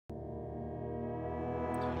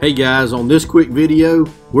Hey guys, on this quick video,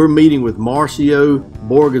 we're meeting with Marcio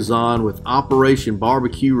Borgazon with Operation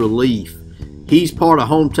BBQ Relief. He's part of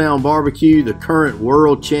Hometown Barbecue, the current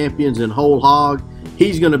world champions in whole hog.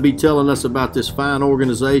 He's going to be telling us about this fine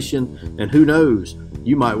organization, and who knows,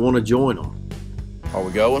 you might want to join them. Are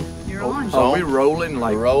we going? You're on. Are we rolling?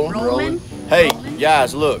 Like rolling? Hey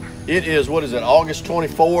guys, look, it is, what is it, August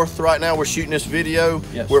 24th right now we're shooting this video.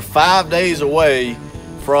 Yes. We're 5 days away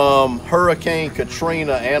from Hurricane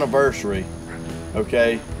Katrina anniversary,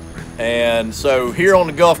 okay? And so here on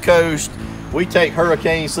the Gulf Coast, we take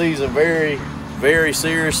hurricane season very, very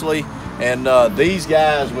seriously. And these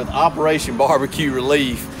guys with Operation BBQ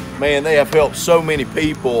Relief, man, they have helped so many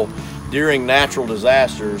people during natural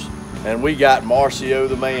disasters. And we got Marcio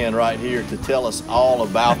the man right here to tell us all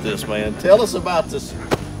about this, man. Tell us about this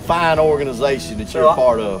fine organization that you're a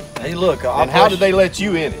part of. Hey, look. And how did they let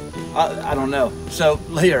you in it? I don't know. So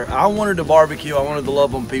here, I wanted to barbecue. I wanted to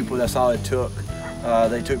love on people. That's all it took.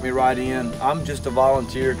 They took me right in. I'm just a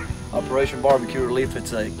volunteer. Operation BBQ Relief.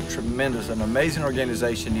 It's a tremendous, an amazing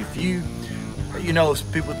organization. If you know,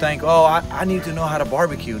 people think, oh, I need to know how to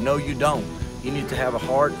barbecue. No, you don't. You need to have a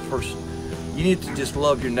heart first. You need to just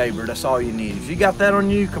love your neighbor. That's all you need. If you got that on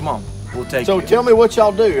you, come on, we'll take it. So tell me what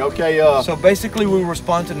y'all do, okay? So basically, we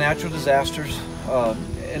respond to natural disasters.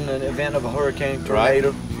 In the event of a hurricane,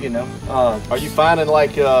 tornado, right. You know. Are you finding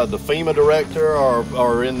like the FEMA director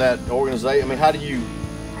or in that organization? I mean, how do you?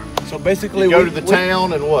 So basically, you go to the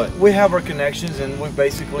town and what? We have our connections, and we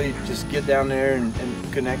basically just get down there and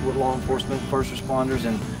connect with law enforcement, first responders,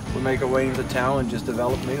 and we make our way into town and just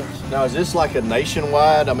develop meals. Now, is this like a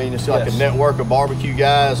nationwide? I mean, it's like a network of barbecue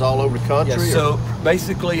guys all over the country? Yes. So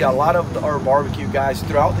basically, a lot of our barbecue guys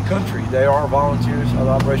throughout the country, they are volunteers of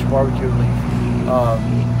Operation BBQ Relief.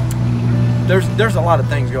 There's a lot of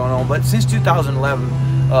things going on, but since 2011,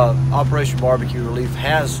 Operation BBQ Relief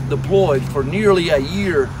has deployed for nearly a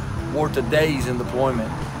year worth of days in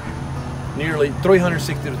deployment. Nearly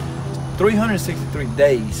 363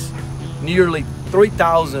 days, nearly 3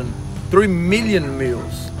 million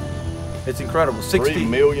meals. It's incredible. 3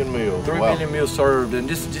 million meals. 3 million meals served, and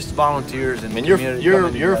just volunteers and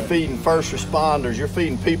you're feeding first responders. You're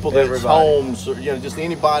feeding people that's homes, or, just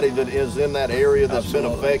anybody that is in that area that's been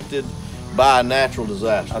affected by a natural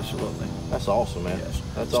disaster. Absolutely. That's awesome, man. Yes.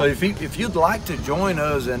 That's so awesome. if you'd like to join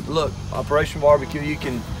us, and look, Operation BBQ, you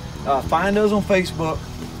can find us on Facebook,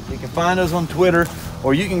 you can find us on Twitter,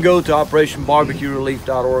 or you can go to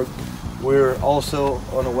operationbbqrelief.org. We're also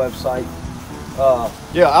on a website.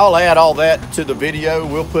 Yeah, I'll add all that to the video.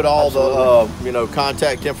 We'll put all the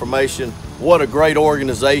contact information. What a great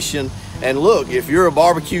organization. And look, if you're a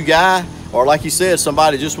barbecue guy, or like you said,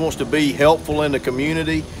 somebody just wants to be helpful in the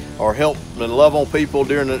community or help and love on people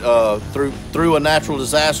during through a natural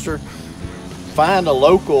disaster, find a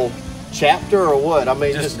local chapter or what? I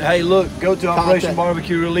mean, just hey, look, go to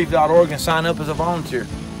operationbbqrelief.org and sign up as a volunteer.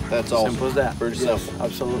 That's awesome. Simple as that. Pretty simple.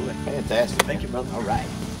 Absolutely. Fantastic. Thank you, brother. All right.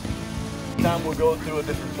 Time we'll go through a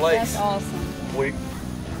different place. That's awesome.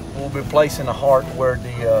 We'll be placing a heart where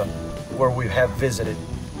where we have visited.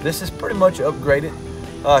 This is pretty much upgraded.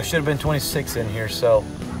 Should have been 26 in here, so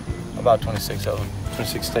about 26 of them.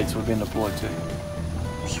 26 states we've been deployed to.